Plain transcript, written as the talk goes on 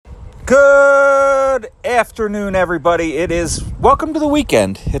Good afternoon, everybody. Welcome to the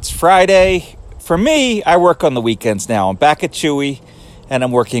weekend. It's Friday. For me, I work on the weekends now. I'm back at Chewy, and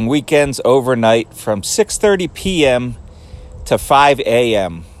I'm working weekends overnight from 6:30 p.m. to 5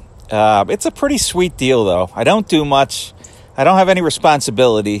 a.m. It's a pretty sweet deal, though. I don't do much. I don't have any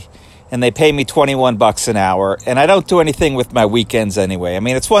responsibility, and they pay me $21 an hour, and I don't do anything with my weekends anyway. I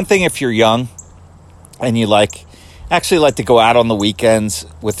mean, it's one thing if you're young and you actually like to go out on the weekends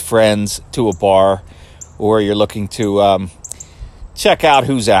with friends to a bar, or you're looking to check out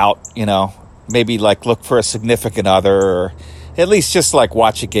who's out, maybe look for a significant other, or at least just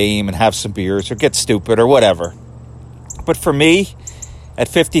watch a game and have some beers or get stupid or whatever. But for me, at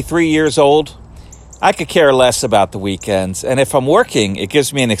 53 years old, I could care less about the weekends. And if I'm working, it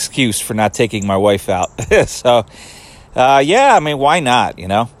gives me an excuse for not taking my wife out. So, why not,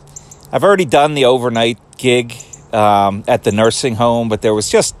 I've already done the overnight gig at the nursing home, but there was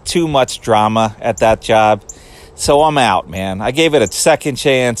just too much drama at that job. So I'm out, man. I gave it a second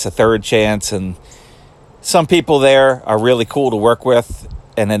chance, a third chance, and some people there are really cool to work with,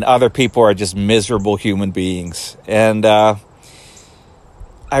 and then other people are just miserable human beings. And I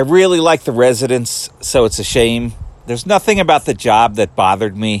really like the residents, so it's a shame. There's nothing about the job that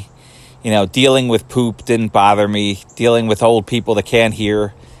bothered me. Dealing with poop didn't bother me. Dealing with old people that can't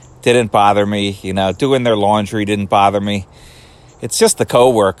hear didn't bother me. Doing their laundry didn't bother me. It's just the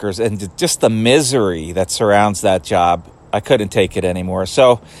coworkers and just the misery that surrounds that job. I couldn't take it anymore.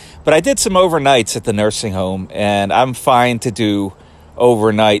 But I did some overnights at the nursing home, and I'm fine to do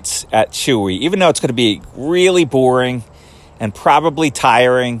overnights at Chewy, even though it's going to be really boring and probably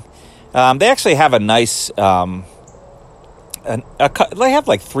tiring. They actually have a nice, they have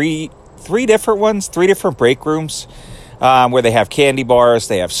three different break rooms. Where they have candy bars,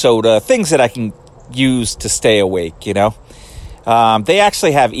 they have soda, things that I can use to stay awake, They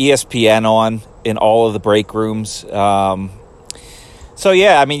actually have ESPN on in all of the break rooms. You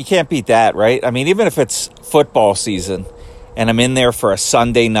can't beat that, right? I mean, even if it's football season and I'm in there for a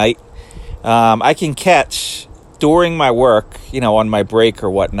Sunday night, I can catch, during my work, on my break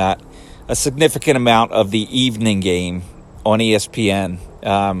or whatnot, a significant amount of the evening game on ESPN,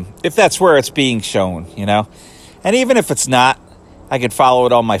 if that's where it's being shown, And even if it's not, I could follow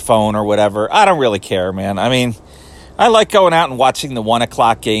it on my phone or whatever. I don't really care, man. I mean, I like going out and watching the 1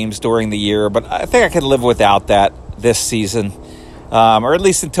 o'clock games during the year, but I think I could live without that this season, or at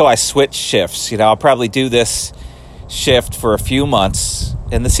least until I switch shifts. I'll probably do this shift for a few months,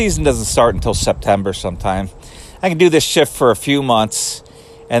 and the season doesn't start until September sometime. I can do this shift for a few months,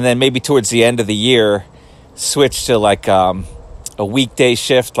 and then maybe towards the end of the year, switch to a weekday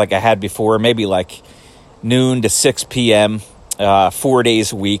shift like I had before, maybe noon to 6 p.m., 4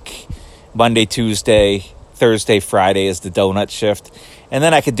 days a week, Monday, Tuesday, Thursday, Friday is the donut shift. And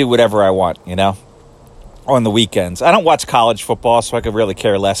then I could do whatever I want, on the weekends. I don't watch college football, so I could really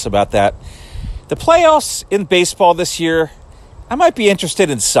care less about that. The playoffs in baseball this year, I might be interested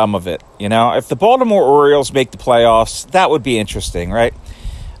in some of it, If the Baltimore Orioles make the playoffs, that would be interesting, right?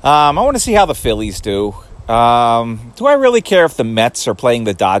 I want to see how the Phillies do. Do I really care if the Mets are playing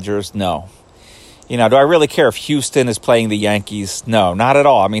the Dodgers? No. Do I really care if Houston is playing the Yankees? No, not at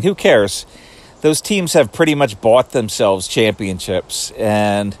all. I mean, who cares? Those teams have pretty much bought themselves championships,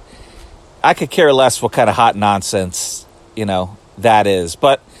 and I could care less what kind of hot nonsense, that is.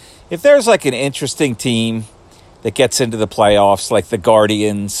 But if there's an interesting team that gets into the playoffs, like the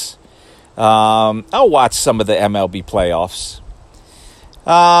Guardians, I'll watch some of the MLB playoffs.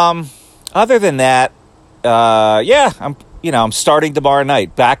 Other than that, I'm starting tomorrow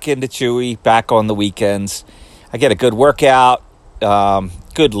night, back into Chewy, back on the weekends. I get a good workout,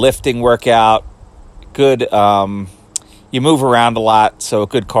 good lifting workout, good, you move around a lot, so a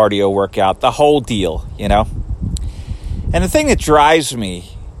good cardio workout, the whole deal, And the thing that drives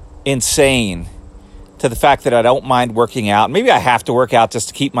me insane to the fact that I don't mind working out, maybe I have to work out just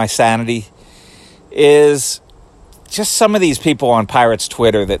to keep my sanity, is just some of these people on Pirates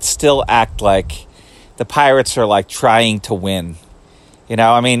Twitter that still act like the Pirates are trying to win, and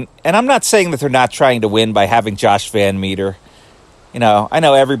I'm not saying that they're not trying to win by having Josh Van Meter. I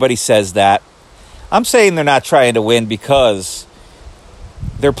know everybody says that. I'm saying they're not trying to win because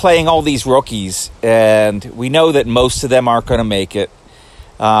they're playing all these rookies, and we know that most of them aren't going to make it.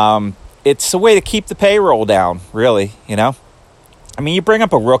 It's a way to keep the payroll down, really, you bring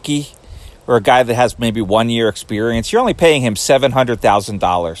up a rookie or a guy that has maybe 1 year experience, you're only paying him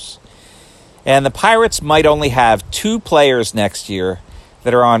 $700,000. And the Pirates might only have 2 players next year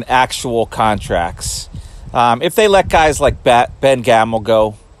that are on actual contracts. If they let guys like Ben Gamel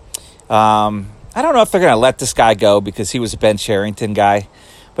go, I don't know if they're going to let this guy go because he was a Ben Cherington guy.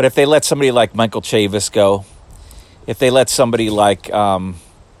 But if they let somebody like Michael Chavis go, if they let somebody like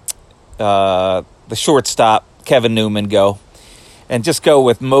the shortstop Kevin Newman go, and just go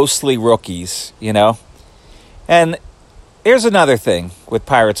with mostly rookies, And here's another thing with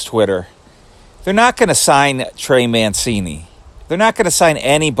Pirates Twitter. They're not going to sign Trey Mancini. They're not going to sign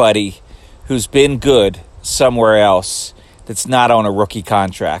anybody who's been good somewhere else that's not on a rookie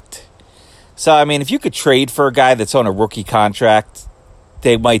contract. So, I mean, if you could trade for a guy that's on a rookie contract,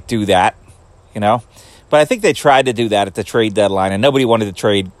 they might do that, But I think they tried to do that at the trade deadline, and nobody wanted to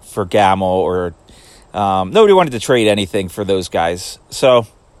trade for Gamel or nobody wanted to trade anything for those guys. So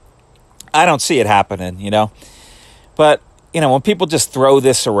I don't see it happening, But, when people just throw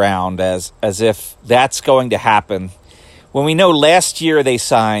this around as if that's going to happen, when we know last year they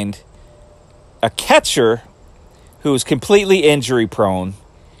signed a catcher who is completely injury-prone,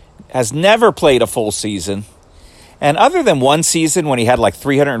 has never played a full season, and other than one season when he had like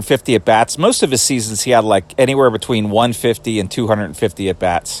 350 at-bats, most of his seasons he had like anywhere between 150 and 250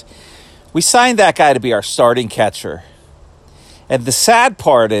 at-bats. We signed that guy to be our starting catcher. And the sad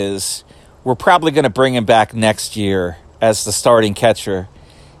part is we're probably going to bring him back next year as the starting catcher,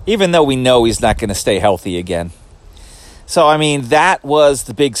 even though we know he's not going to stay healthy again. So, I mean, that was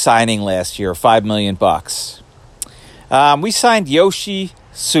the big signing last year, $5 million. We signed Yoshi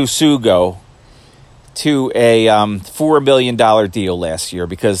Susugo to a $4 million deal last year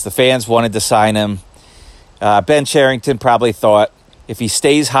because the fans wanted to sign him. Ben Cherington probably thought if he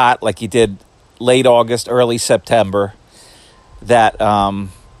stays hot like he did late August, early September, that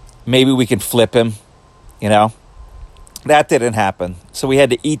maybe we can flip him, That didn't happen. So we had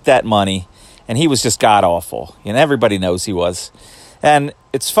to eat that money. And he was just god-awful. Everybody knows he was. And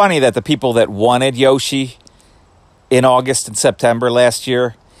it's funny that the people that wanted Yoshi in August and September last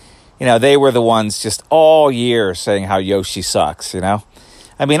year, they were the ones just all year saying how Yoshi sucks,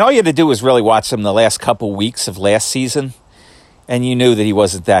 I mean, all you had to do was really watch him the last couple weeks of last season, and you knew that he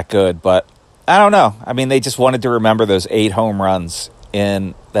wasn't that good. But I don't know. I mean, they just wanted to remember those 8 home runs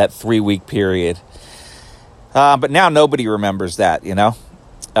in that 3-week period. But now nobody remembers that,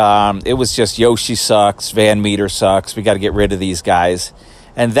 It was just Yoshi sucks, Van Meter sucks, we got to get rid of these guys.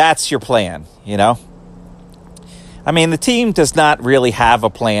 And that's your plan, I mean, the team does not really have a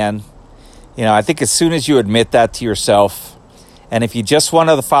plan. I think as soon as you admit that to yourself, and if you just want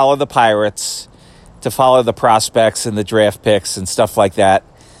to follow the Pirates, to follow the prospects and the draft picks and stuff like that,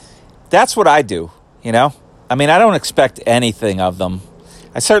 that's what I do, I mean, I don't expect anything of them.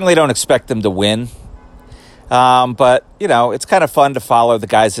 I certainly don't expect them to win. But, it's kind of fun to follow the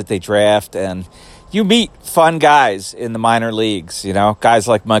guys that they draft, and you meet fun guys in the minor leagues, guys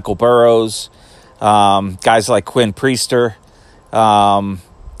like Michael Burrows, guys like Quinn Priester,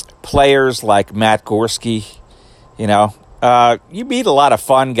 players like Matt Gorski, you meet a lot of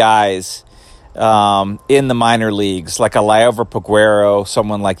fun guys in the minor leagues, like a Liover Peguero,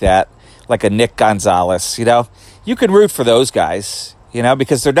 someone like that, like a Nick Gonzalez, You can root for those guys,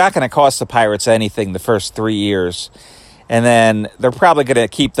 because they're not going to cost the Pirates anything the first 3 years. And then they're probably going to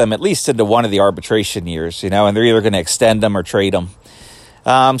keep them at least into one of the arbitration years, and they're either going to extend them or trade them.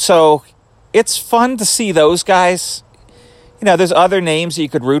 So it's fun to see those guys. There's other names that you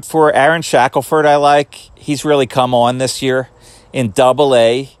could root for. Aaron Shackelford I like. He's really come on this year in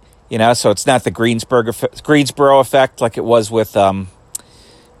Double-A, so it's not the Greensboro effect like it was with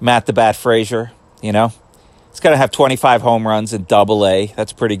Matt the Bat Frazier, He's going to have 25 home runs in Double-A.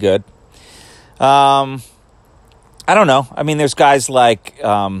 That's pretty good. I don't know. I mean, there's guys like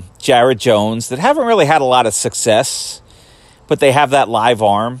Jared Jones that haven't really had a lot of success, but they have that live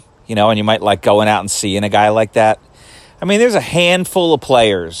arm, and you might like going out and seeing a guy like that. I mean, there's a handful of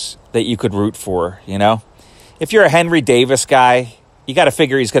players that you could root for, If you're a Henry Davis guy, you got to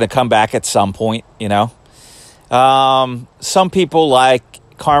figure he's going to come back at some point, Some people like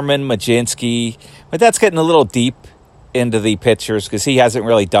Carmen Mlodzinski, but that's getting a little deep into the pitchers because he hasn't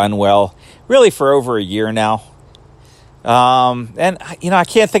really done well, really for over a year now. And, I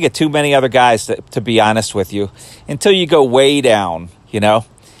can't think of too many other guys, to be honest with you, until you go way down,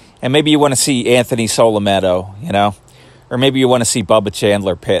 and maybe you want to see Anthony Solometo, or maybe you want to see Bubba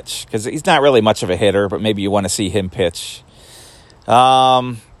Chandler pitch because he's not really much of a hitter, but maybe you want to see him pitch.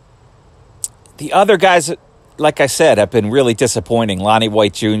 The other guys that, like I said, have been really disappointing. Lonnie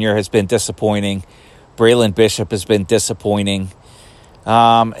White Jr. has been disappointing. Braylon Bishop has been disappointing.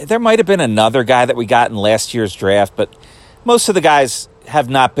 There might have been another guy that we got in last year's draft, but most of the guys have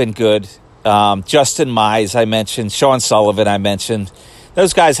not been good. Justin Mize, I mentioned. Sean Sullivan, I mentioned.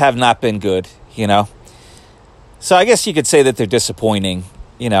 Those guys have not been good, So I guess you could say that they're disappointing,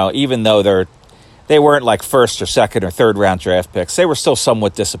 even though they weren't like first or second or third round draft picks. They were still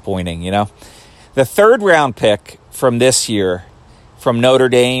somewhat disappointing, you know. The third round pick from this year from Notre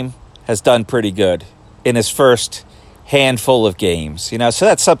Dame has done pretty good in his first handful of games, you know, so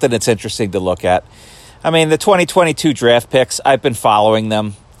that's something that's interesting to look at. I mean, the 2022 draft picks, I've been following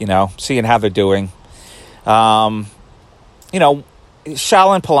them, you know, seeing how they're doing. You know,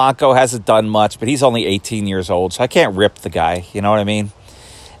 Shalin Polanco hasn't done much, but he's only 18 years old, so I can't rip the guy, you know what I mean?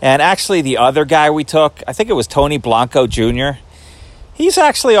 And actually, the other guy we took, I think it was Tony Blanco Jr., he's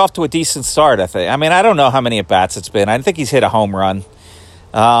actually off to a decent start, I think. I mean, I don't know how many at-bats it's been. I think he's hit a home run.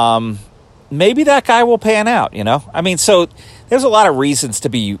 Maybe that guy will pan out, you know? I mean, so there's a lot of reasons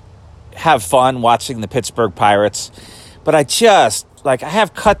to have fun watching the Pittsburgh Pirates, but I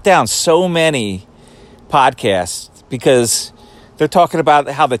have cut down so many podcasts because they're talking about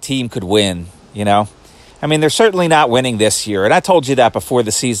how the team could win, you know? I mean, they're certainly not winning this year, and I told you that before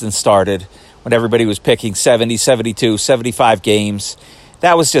the season started when everybody was picking 70, 72, 75 games.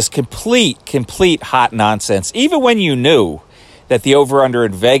 That was just complete hot nonsense, even when you knew that the over-under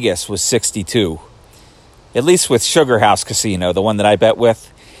in Vegas was 62, at least with Sugar House Casino, the one that I bet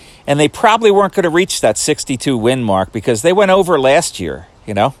with. And they probably weren't going to reach that 62 win mark because they went over last year,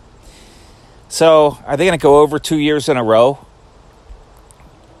 you know? So are they going to go over 2 years in a row?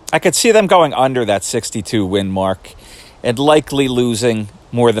 I could see them going under that 62 win mark and likely losing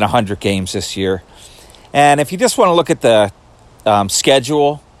more than 100 games this year. And if you just want to look at the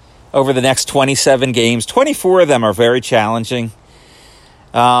schedule over the next 27 games, 24 of them are very challenging.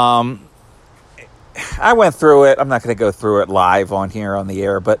 I went through it. I'm not going to go through it live on here on the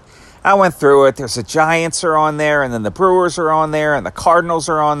air, but I went through it. There's the Giants are on there, and then the Brewers are on there, and the Cardinals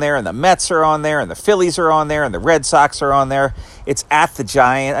are on there, and the Mets are on there, and the Phillies are on there, and the Red Sox are on there. It's at the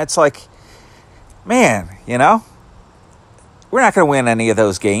Giants. It's like, man, you know, we're not going to win any of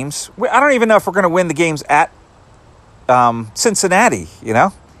those games. I don't even know if we're going to win the games at Cincinnati, you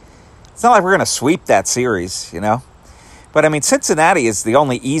know. It's not like we're going to sweep that series, you know. But, I mean, Cincinnati is the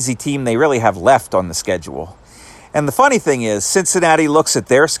only easy team they really have left on the schedule. And the funny thing is, Cincinnati looks at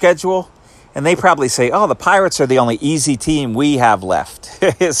their schedule, and they probably say, oh, the Pirates are the only easy team we have left.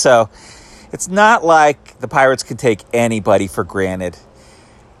 So it's not like the Pirates can take anybody for granted.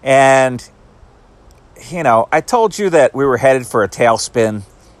 And, you know, I told you that we were headed for a tailspin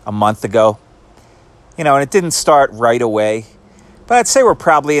a month ago. You know, and it didn't start right away. But I'd say we're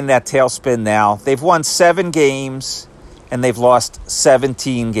probably in that tailspin now. They've won 7 games, and they've lost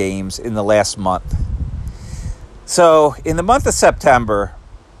 17 games in the last month. So in the month of September,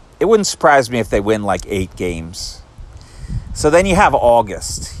 it wouldn't surprise me if they win like 8 games. So then you have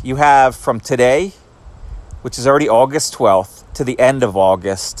August. You have from today, which is already August 12th, to the end of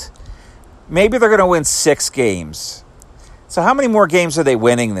August. Maybe they're going to win 6 games. So how many more games are they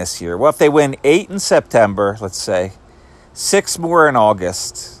winning this year? Well, if they win 8 in September, let's say, 6 more in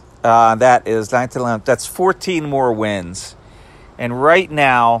August, that is 9 to 11, that's 14 more wins. And right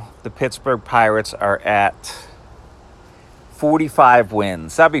now, the Pittsburgh Pirates are at 45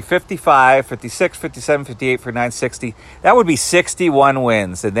 wins. That'd be 55, 56, 57, 58 for 960. That would be 61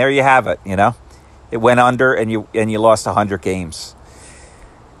 wins. And there you have it, you know. It went under and you lost 100 games.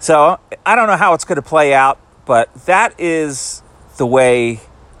 So I don't know how it's going to play out, but that is the way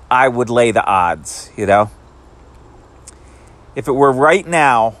I would lay the odds, you know. If it were right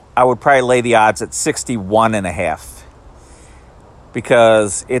now, I would probably lay the odds at 61.5.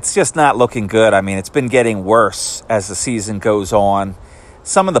 Because it's just not looking good. I mean, it's been getting worse as the season goes on.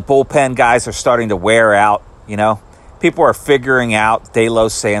 Some of the bullpen guys are starting to wear out, you know. People are figuring out De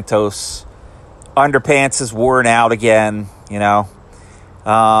Los Santos. Underpants is worn out again, you know.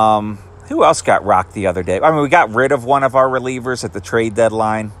 Who else got rocked the other day? I mean, we got rid of one of our relievers at the trade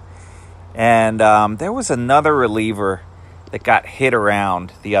deadline. And there was another reliever that got hit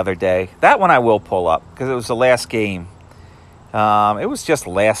around the other day. That one I will pull up because it was the last game. It was just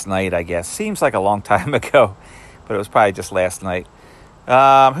last night, I guess. Seems like a long time ago, but it was probably just last night.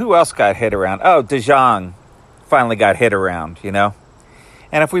 Who else got hit around? Oh, DeJong finally got hit around, you know.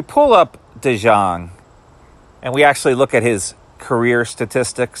 And if we pull up DeJong and we actually look at his career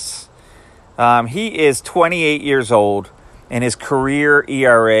statistics, he is 28 years old, and his career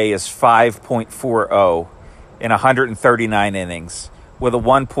ERA is 5.40 in 139 innings with a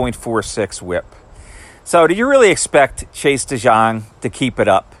 1.46 whip. So do you really expect Chase DeJong to keep it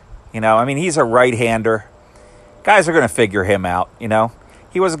up? You know, I mean, he's a right-hander. Guys are going to figure him out, you know.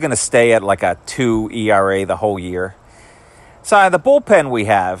 He wasn't going to stay at like a 2 ERA the whole year. So the bullpen we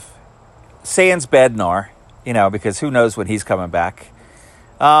have, sans Bednar, you know, because who knows when he's coming back,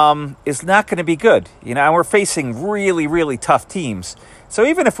 is not going to be good. You know, and we're facing really, really tough teams. So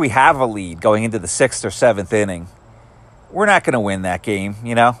even if we have a lead going into the 6th or 7th inning, we're not going to win that game,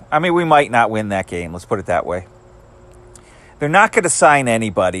 you know? I mean, we might not win that game. Let's put it that way. They're not going to sign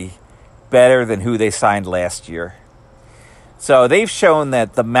anybody better than who they signed last year. So they've shown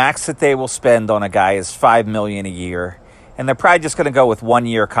that the max that they will spend on a guy is $5 million a year. And they're probably just going to go with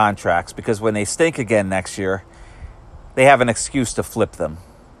 1-year contracts because when they stink again next year, they have an excuse to flip them.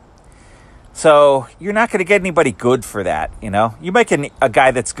 So you're not going to get anybody good for that, you know? You make a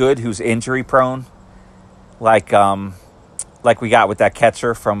guy that's good who's injury prone, like we got with that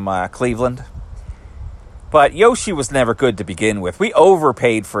catcher from Cleveland. But Yoshi was never good to begin with. We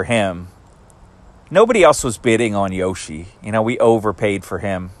overpaid for him. Nobody else was bidding on Yoshi. You know, we overpaid for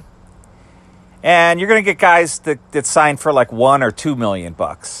him. And you're going to get guys that sign for like $1 or $2 million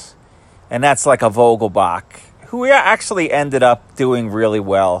bucks. And that's like a Vogelbach, who actually ended up doing really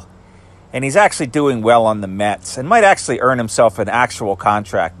well. And he's actually doing well on the Mets and might actually earn himself an actual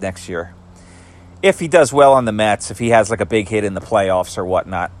contract next year. If he does well on the Mets, if he has like a big hit in the playoffs or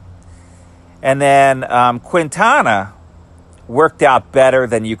whatnot. And then Quintana worked out better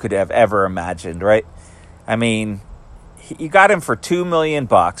than you could have ever imagined, right? I mean, you got him for $2 million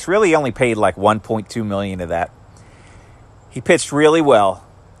bucks. Really only paid like $1.2 million of that. He pitched really well.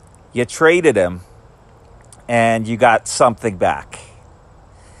 You traded him and you got something back.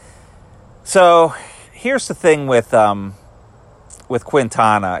 So here's the thing with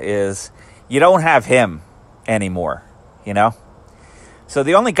Quintana is you don't have him anymore, you know? So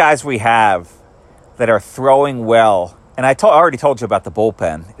the only guys we have that are throwing well, and I already told you about the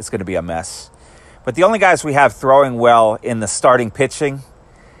bullpen, it's going to be a mess. But the only guys we have throwing well in the starting pitching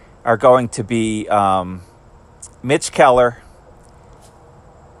are going to be Mitch Keller.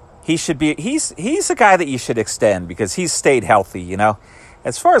 He's a guy that you should extend because he's stayed healthy, you know?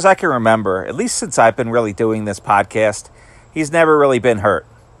 As far as I can remember, at least since I've been really doing this podcast, he's never really been hurt.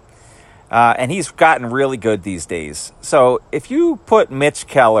 And he's gotten really good these days. So if you put Mitch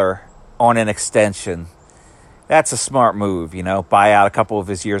Keller on an extension, that's a smart move, you know? Buy out a couple of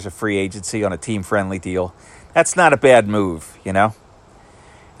his years of free agency on a team-friendly deal. That's not a bad move, you know?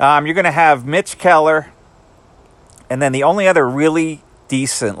 You're going to have Mitch Keller, and then the only other really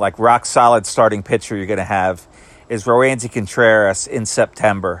decent, like rock-solid starting pitcher you're going to have is Roansy Contreras in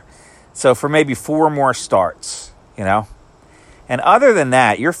September. So for maybe 4 more starts, you know? And other than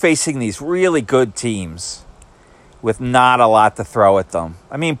that, you're facing these really good teams with not a lot to throw at them.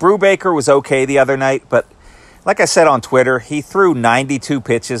 I mean, Brubaker was okay the other night, but like I said on Twitter, he threw 92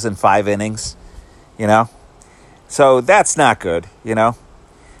 pitches in 5 innings, you know? So that's not good, you know?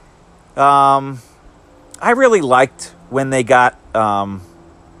 I really liked when they got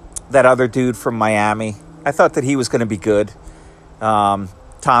that other dude from Miami. I thought that he was going to be good,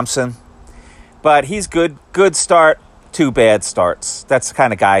 Thompson. But he's good start, 2 bad starts. That's the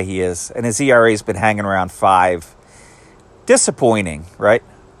kind of guy he is. And his ERA's been hanging around 5. Disappointing, right?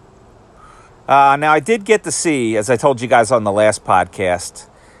 Now, I did get to see, as I told you guys on the last podcast,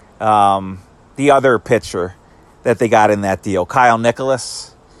 the other pitcher that they got in that deal, Kyle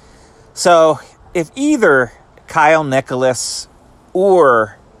Nicholas. So if either Kyle Nicholas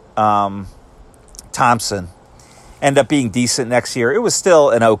or Thompson end up being decent next year, it was still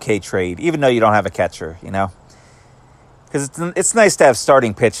an okay trade, even though you don't have a catcher, you know? Because it's nice to have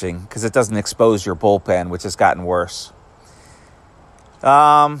starting pitching because it doesn't expose your bullpen, which has gotten worse. So,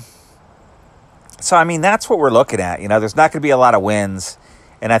 I mean, that's what we're looking at. You know, there's not going to be a lot of wins,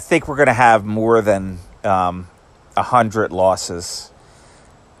 and I think we're going to have more than 100 losses.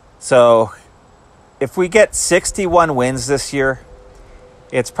 So if we get 61 wins this year,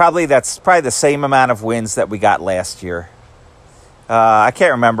 that's probably the same amount of wins that we got last year. I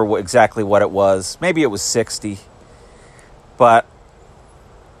can't remember exactly what it was. Maybe it was 60. But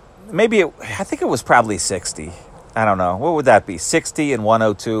I think it was probably 60. I don't know. What would that be? 60 and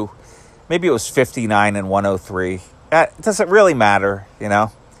 102. Maybe it was 59 and 103. It doesn't really matter, you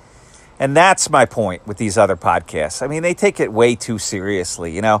know? And that's my point with these other podcasts. I mean, they take it way too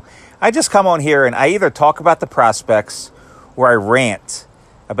seriously, you know? I just come on here and I either talk about the prospects or I rant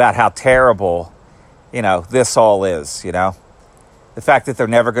about how terrible, you know, this all is, you know? The fact that they're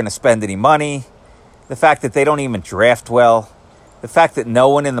never going to spend any money, the fact that they don't even draft well, the fact that no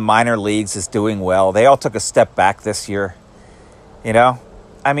one in the minor leagues is doing well. They all took a step back this year, you know?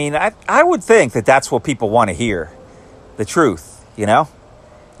 I mean, I would think that that's what people want to hear, the truth, you know?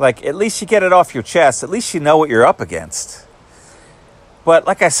 Like, at least you get it off your chest. At least you know what you're up against. But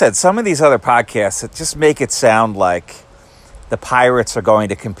like I said, some of these other podcasts that just make it sound like the Pirates are going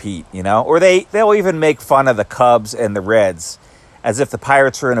to compete, you know? Or they'll even make fun of the Cubs and the Reds as if the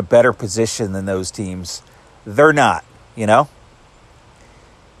Pirates are in a better position than those teams. They're not, you know?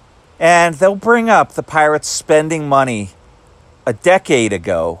 And they'll bring up the Pirates spending money a decade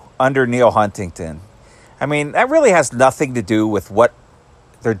ago under Neil Huntington. I mean, that really has nothing to do with what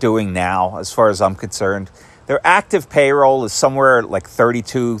they're doing now, as far as I'm concerned. Their active payroll is somewhere like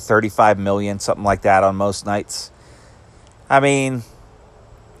 32, 35 million, something like that on most nights. I mean,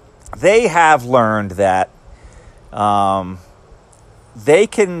 they have learned that they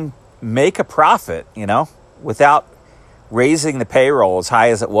can make a profit, without raising the payroll as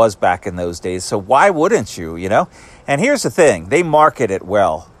high as it was back in those days. So why wouldn't you, And here's the thing. They market it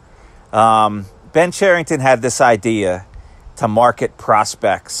well. Ben Cherington had this idea to market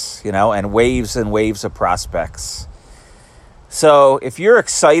prospects, and waves of prospects. So if you're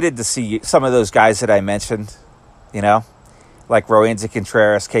excited to see some of those guys that I mentioned, like Roansy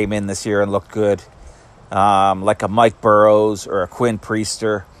Contreras came in this year and looked good, like a Mike Burrows or a Quinn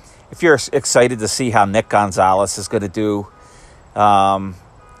Priester. If you're excited to see how Nick Gonzalez is going to do,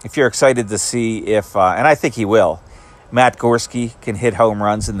 if you're excited to see if, and I think he will, Matt Gorski can hit home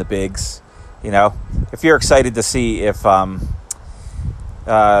runs in the bigs, if you're excited to see if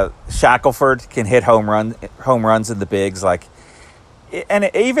Shackelford can hit home runs in the bigs,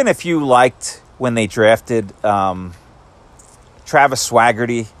 and even if you liked when they drafted Travis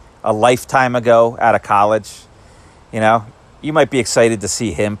Swaggerty a lifetime ago out of college, you might be excited to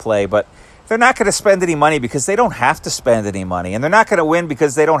see him play, but they're not going to spend any money because they don't have to spend any money, and they're not going to win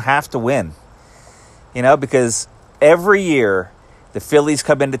because they don't have to win, because every year the Phillies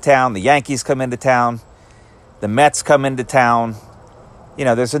come into town, the Yankees come into town, the Mets come into town.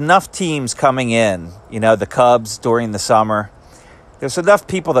 There's enough teams coming in, the Cubs during the summer. There's enough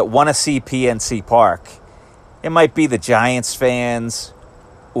people that want to see PNC Park. It might be the Giants fans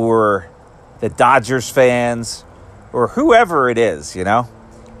or the Dodgers fans or whoever it is,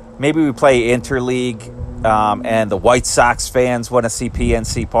 Maybe we play interleague and the White Sox fans want to see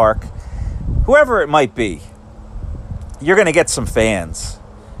PNC Park. Whoever it might be, you're going to get some fans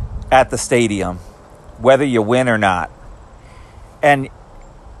at the stadium, whether you win or not. And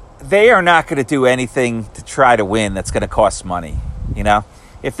they are not going to do anything to try to win that's going to cost money,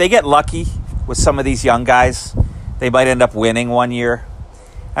 If they get lucky with some of these young guys, they might end up winning one year.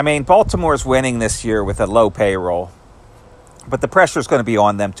 I mean, Baltimore's winning this year with a low payroll, but the pressure is going to be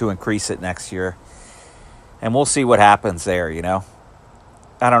on them to increase it next year. And we'll see what happens there,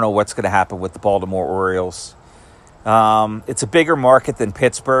 I don't know what's going to happen with the Baltimore Orioles. It's a bigger market than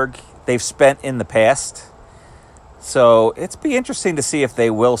Pittsburgh. They've spent in the past. So it's be interesting to see if they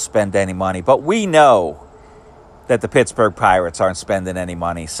will spend any money. But we know that the Pittsburgh Pirates aren't spending any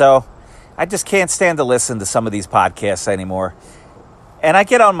money. So I just can't stand to listen to some of these podcasts anymore. And I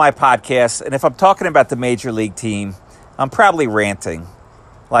get on my podcast, and if I'm talking about the major league team, I'm probably ranting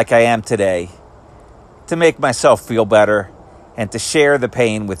like I am today to make myself feel better and to share the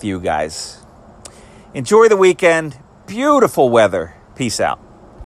pain with you guys. Enjoy the weekend. Beautiful weather. Peace out.